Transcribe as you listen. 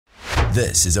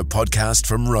This is a podcast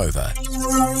from Rover.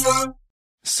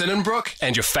 Sinenbrook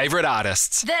and your favourite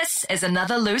artists. This is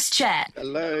another Loose Chat.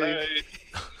 Hello.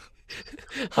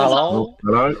 Hello.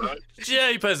 Hello.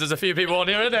 Jeepers, there's a few people on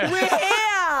here, isn't there? We're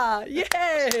here!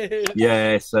 Yay!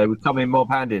 Yeah, so we've come in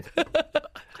mob-handed.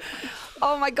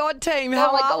 Oh my God, team,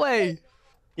 how are we?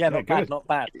 Yeah, not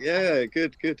bad. Yeah,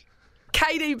 good.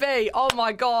 Katy B, oh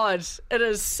my God, it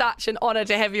is such an honour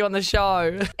to have you on the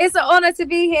show. It's an honour to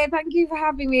be here. Thank you for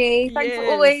having me. Thanks for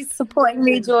always supporting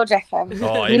me, George FM.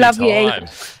 Oh, we love you.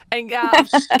 And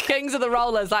Kings of the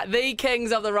Rollers, like the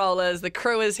Kings of the Rollers, the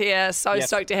crew is here. So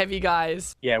stoked to have you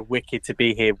guys. Yeah, wicked to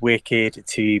be here.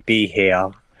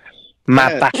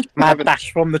 Mad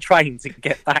dash from the train to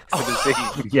get back to the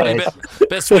scene. Yeah,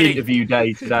 bit sweet. interview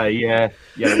day today. Yeah,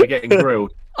 we're getting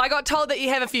grilled. I got told that you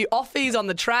have a few offies on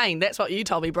the train. That's what you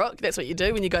told me, Brooke. That's what you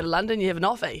do when you go to London. You have an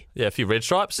offie. Yeah, a few red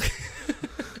stripes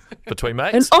between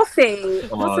mates. An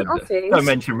offie? What's an offie? Don't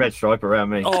mention red stripe around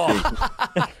me. Oh.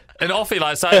 An offie,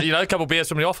 like, say, a couple beers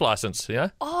from the off licence,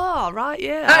 Oh, right,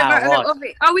 yeah. Right.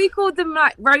 Offie. Oh, we called them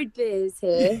like road beers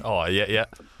here. Oh, yeah.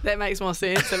 That makes more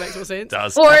sense.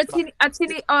 Does. Or a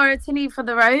tinny for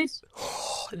the road.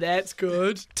 That's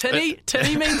good. Tinny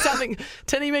means something.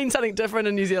 Tinny means something different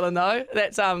in New Zealand, though.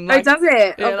 That's does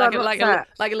it? Yeah, God,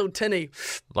 like a little tinny.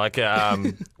 Like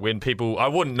when people, I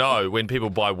wouldn't know when people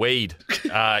buy weed.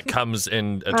 It comes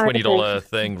in a $20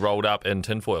 thing rolled up in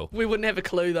tinfoil. We wouldn't have a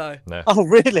clue though. No. Oh,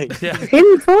 really? Yeah.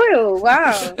 Tinfoil,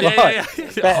 wow. Yeah.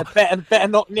 Better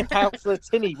not nip out for a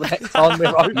tinny next time we're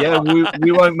over. Yeah,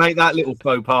 we won't make that little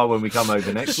faux pas when we come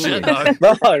over next week. No,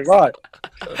 right.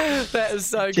 That is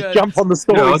so Just good. jump on the I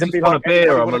stories just and be want like, a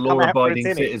beer. I'm a "Everybody wanna come out for a law-abiding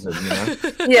tinny?"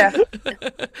 citizen, Yeah.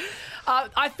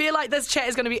 I feel like this chat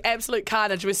is going to be absolute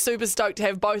carnage. We're super stoked to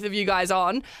have both of you guys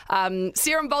on.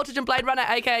 Serum Voltage and Blade Runner,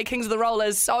 aka Kings of the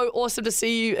Rollers. So awesome to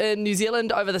see you in New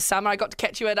Zealand over the summer. I got to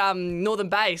catch you at Northern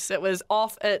Base. It was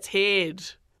off its head.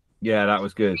 Yeah, that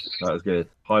was good.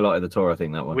 Highlight of the tour, I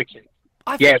think, that one. Wicked.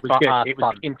 Yeah, it was good. It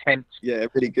was intense. Yeah,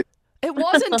 pretty good. It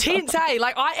was intense, eh?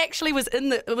 Like, I actually was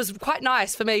it was quite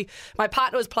nice for me. My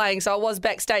partner was playing, so I was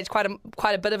backstage quite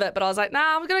a bit of it, but I was like,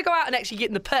 nah, I'm going to go out and actually get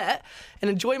in the pit and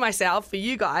enjoy myself for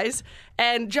you guys.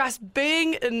 And just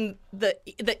being in the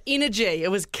energy,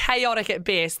 it was chaotic at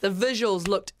best. The visuals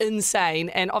looked insane.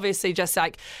 And obviously just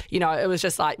like, it was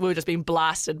just like we were just being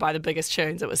blasted by the biggest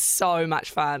tunes. It was so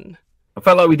much fun. I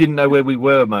felt like we didn't know where we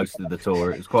were most of the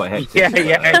tour. It was quite hectic.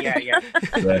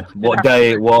 Yeah. What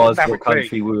day it was, what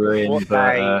country we were in. What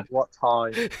day, what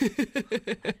time.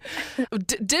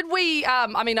 Did we,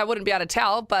 I wouldn't be able to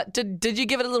tell, but did you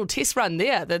give it a little test run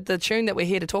there, the tune that we're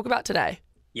here to talk about today?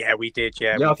 Yeah, we did,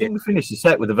 I think we finished the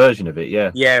set with a version of it,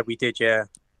 yeah. Yeah, we did, yeah.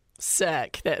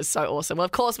 Sick. That is so awesome. Well,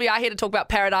 of course, we are here to talk about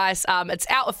Paradise. It's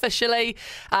out officially.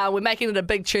 We're making it a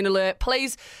big tune alert.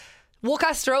 Please walk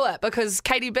us through it, because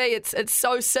Katy B, it's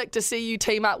so sick to see you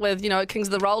team up with, Kings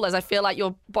of the Rollers. I feel like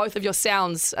both of your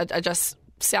sounds are just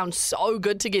sound so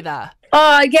good together.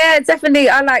 Oh yeah, definitely.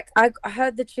 I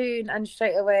heard the tune and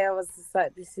straight away I was just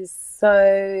like,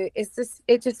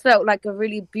 it just felt like a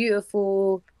really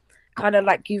beautiful, kind of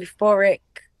like euphoric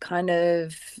kind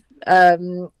of,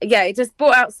 it just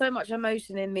brought out so much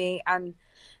emotion in me. And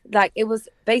like, it was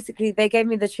basically, they gave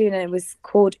me the tune and it was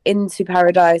called Into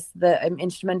Paradise. The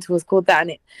instrumental was called that,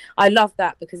 and I love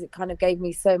that because it kind of gave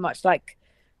me so much like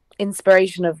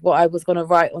inspiration of what I was going to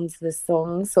write onto the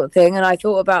song, sort of thing. And I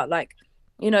thought about, like,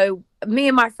 me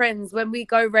and my friends, when we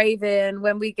go raving,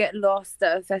 when we get lost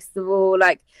at a festival,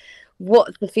 like,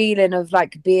 what's the feeling of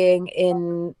like being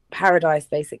in paradise,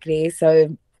 basically.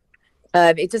 So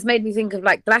it just made me think of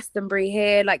like Glastonbury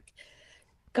here, like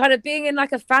kind of being in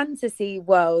like a fantasy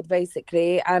world,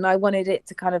 basically. And I wanted it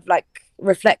to kind of like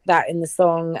reflect that in the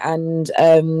song. And I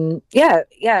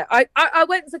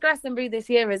went to Glastonbury this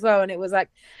year as well, and it was like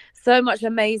so much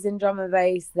amazing drum and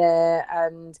bass there.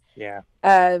 And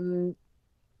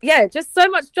just so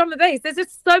much drum and bass. There's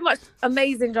just so much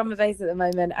amazing drum and bass at the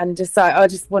moment, and just I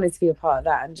just wanted to be a part of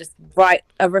that and just write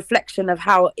a reflection of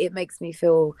how it makes me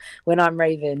feel when I'm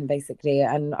raving, basically.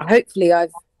 And hopefully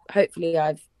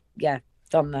I've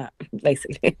done that,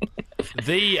 basically.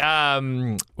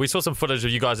 We saw some footage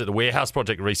of you guys at the Warehouse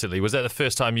Project recently. Was that the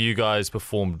first time you guys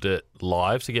performed it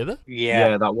live together?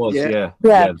 Yeah, that was, yeah.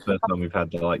 The first time we've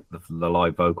had the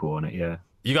live vocal on it, yeah.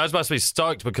 You guys must be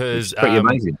stoked because it's pretty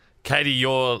amazing. Katy,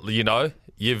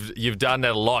 you've done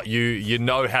that a lot. You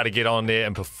know how to get on there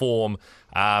and perform.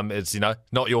 It's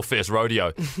not your first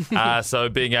rodeo. So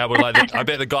being able to, like, I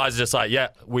bet the guys are just like, yeah,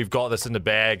 we've got this in the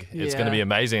bag. It's going to be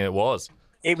amazing. And it was.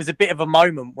 It was a bit of a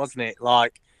moment, wasn't it?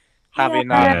 Like, having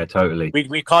totally.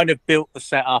 We kind of built the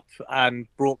setup and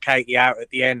brought Katy out at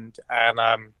the end, and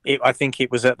I think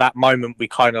it was at that moment we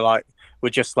kind of like were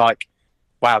just like,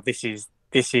 wow, this is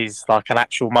like an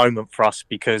actual moment for us,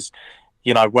 because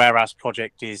Whereas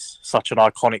Project is such an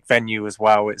iconic venue as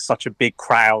well. It's such a big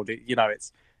crowd.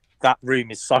 It's that room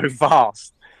is so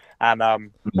vast,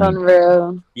 and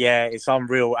unreal. Yeah, it's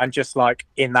unreal. And just like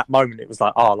in that moment, it was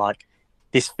like, oh, like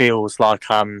this feels like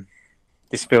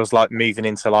moving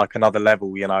into like another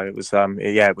level. It was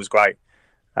it was great.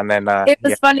 And then it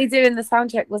was funny doing the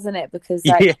sound check, wasn't it? Because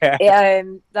like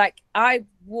I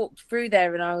walked through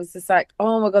there and I was just like,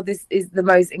 oh my god, this is the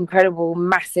most incredible,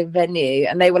 massive venue.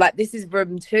 And they were like, this is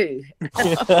room 2.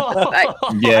 It's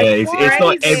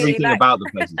like everything about the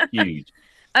place is huge.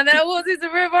 And then I walked into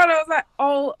room 1, I was like,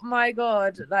 oh my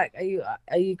god, like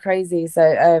are you crazy? So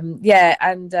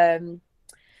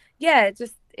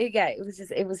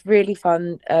it was really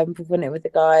fun performing it with the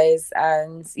guys,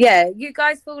 and you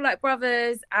guys feel like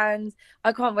brothers, and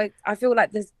I can't wait. I feel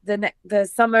like the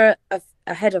summer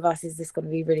ahead of us is just going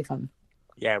to be really fun.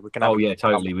 Yeah, we're gonna.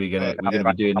 Totally. We're gonna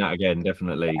be doing that again,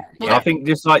 definitely. Yeah. I think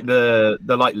just like the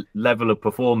like level of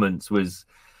performance was.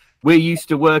 We're used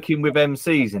to working with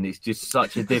MCs, and it's just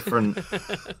such a different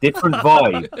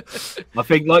vibe. I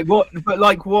think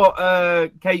what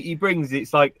Katy brings,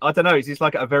 it's like, I don't know, it's just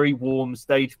like a very warm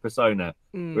stage persona.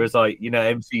 Whereas like,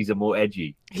 MCs are more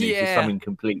edgy. It's just something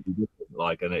completely different.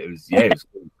 Like, and it was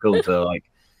cool to like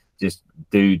just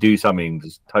do something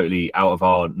just totally out of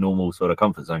our normal sort of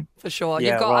comfort zone. For sure.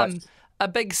 You've got a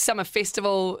big summer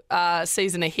festival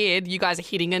season ahead. You guys are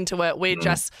heading into it. We're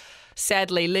just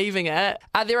sadly leaving it.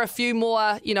 Are there a few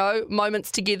more, moments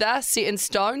together set in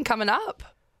stone coming up?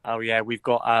 Oh yeah, we've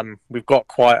got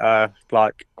quite a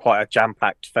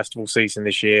jam-packed festival season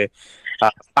this year.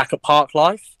 Back at Park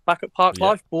Life,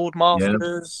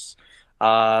 Boardmasters.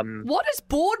 What is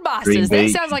Boardmasters? That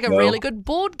sounds like a really good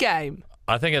board game.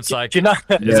 I think it's like, is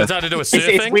it something to do with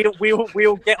surfing?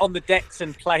 We'll get on the decks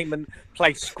and play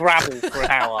Scrabble for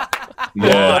an hour.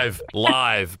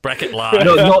 Live, bracket live.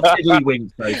 Not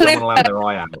tiddlywinks though, someone will have their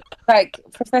eye out. Like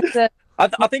Professor.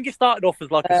 I think it started off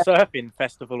as like a surfing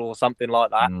festival or something like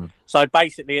that. So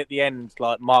basically at the end,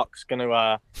 like Mark's going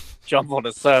to jump on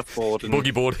a surfboard and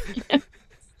boogie board.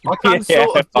 I can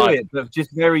sort of do it, but just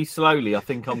very slowly. I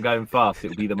think I'm going fast.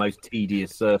 It'll be the most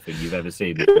tedious surfing you've ever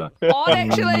seen. You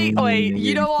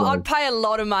know what? I'd pay a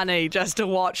lot of money just to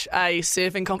watch a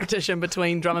surfing competition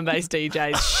between drum and bass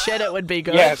DJs. Shit, it would be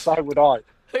good. Yeah, so would I.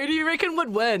 Who do you reckon would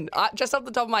win? Just off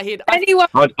the top of my head. Anyone.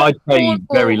 I'd pay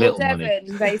very little money.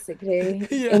 Basically,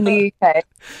 in the UK.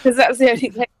 Because that's the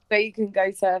only place where you can go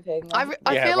surfing. I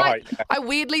feel like I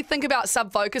weirdly think about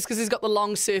Sub Focus because he's got the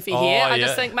long surfy hair. I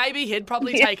just think maybe he'd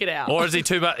probably take it out. Or is he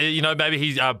too much? Maybe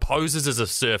he poses as a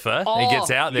surfer. He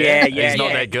gets out there. He's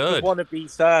not that good. He's a wannabe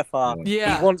surfer.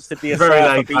 Yeah. He wants to be a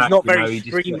surfer, but he's not very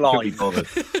streamlined. Do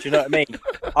you know what I mean?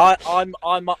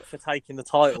 I'm up for taking the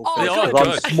title because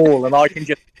I'm small and I can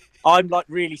just. I'm like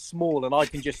really small and I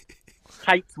can just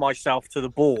tape myself to the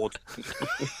board.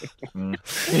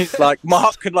 It's like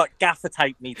Mark could like gaffer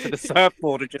tape me to the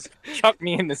surfboard and just chuck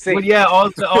me in the sea. Well, yeah,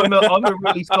 I'm a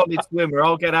really solid swimmer.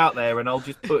 I'll get out there and I'll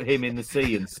just put him in the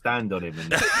sea and stand on him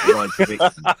and try to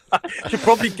fix him. Should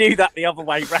probably do that the other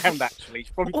way round. Actually,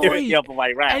 should probably do it the other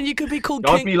way round. And you could be called.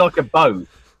 I'd be like a boat.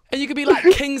 And you could be like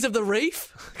Kings of the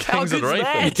Reef. Kings of the Reef.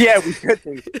 Yeah, we could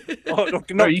do.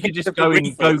 No, you could just go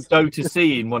to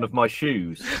sea in one of my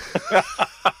shoes.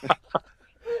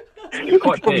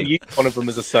 Quite big. Use one of them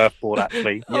as a surfboard,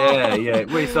 actually. Yeah.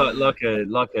 Well, it's like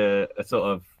a sort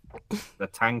of a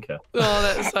tanker. Oh,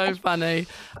 that's so funny.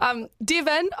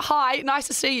 Devin, hi, nice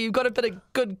to see you. You've got a bit of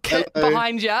good kit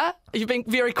behind you. You've been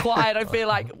very quiet, I feel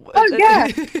like. Oh, yeah.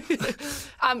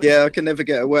 I can never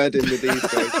get a word in with these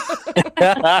guys.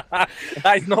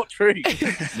 That is not true.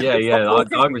 Yeah,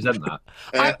 I resent that.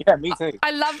 Yeah, me too.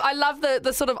 I love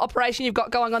the sort of operation you've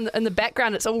got going on in the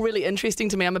background. It's all really interesting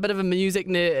to me. I'm a bit of a music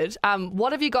nerd.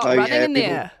 What have you got running in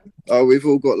there? We've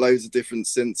all got loads of different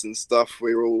synths and stuff.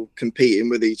 We're all competing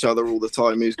with each other all the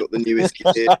time. Who's got the newest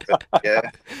kit? Yeah.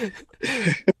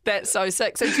 That's so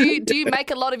sick. So do you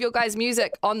make a lot of your guys'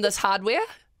 music on this hardware?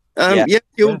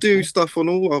 You'll do stuff on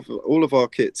all of our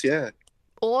kits. Yeah.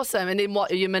 Awesome. And then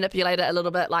what, you manipulate it a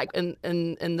little bit like in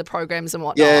the programs and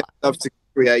whatnot? Yeah, I love to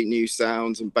create new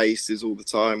sounds and basses all the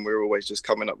time. We're always just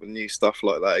coming up with new stuff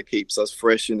like that. It keeps us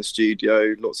fresh in the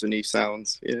studio, lots of new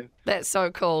sounds. Yeah. That's so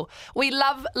cool. We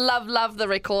love the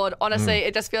record. Honestly,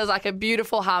 it just feels like a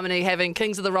beautiful harmony having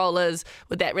Kings of the Rollers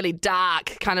with that really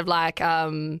dark kind of like, I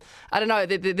don't know,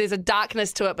 there's a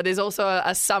darkness to it, but there's also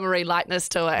a summery lightness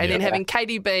to it. And then having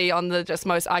Katy B on the just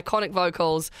most iconic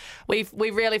vocals, we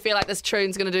really feel like this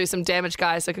tune's going to do some damage,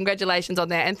 guys. So congratulations on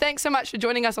that. And thanks so much for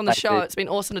joining us on the show. It's been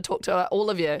awesome to talk to all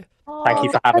of you. Thank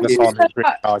you for having us on. It's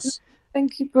really nice.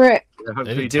 Thank you, Britt. Yeah,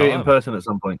 hopefully do it in person at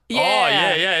some point. Yeah.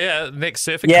 Oh, yeah. Next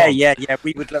surfing Yeah.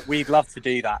 We'd love to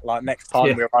do that. Like next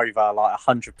time we're over, like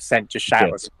 100%, just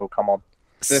shout us and we'll come on.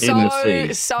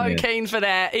 So keen for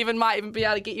that. Might even be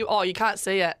able to get you. Oh, you can't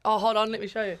see it. Oh, hold on, let me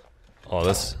show you. Oh,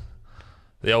 this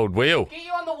the old wheel. Get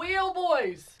you on the wheel,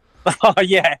 boys. Oh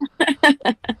yeah.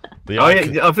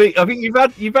 I think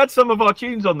you've had some of our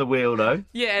tunes on the wheel though.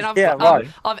 Yeah, and right.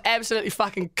 I've absolutely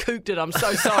fucking cooped it. I'm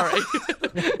so sorry.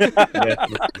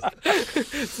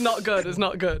 It's not good. It's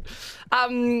not good.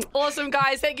 Awesome,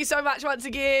 guys. Thank you so much once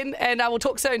again, and we'll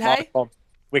talk soon. Hey.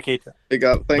 Wicked. Big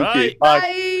up. Thank you.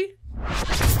 Bye.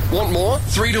 Want more?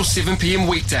 3 till 7 p.m.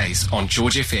 weekdays on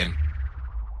George FM.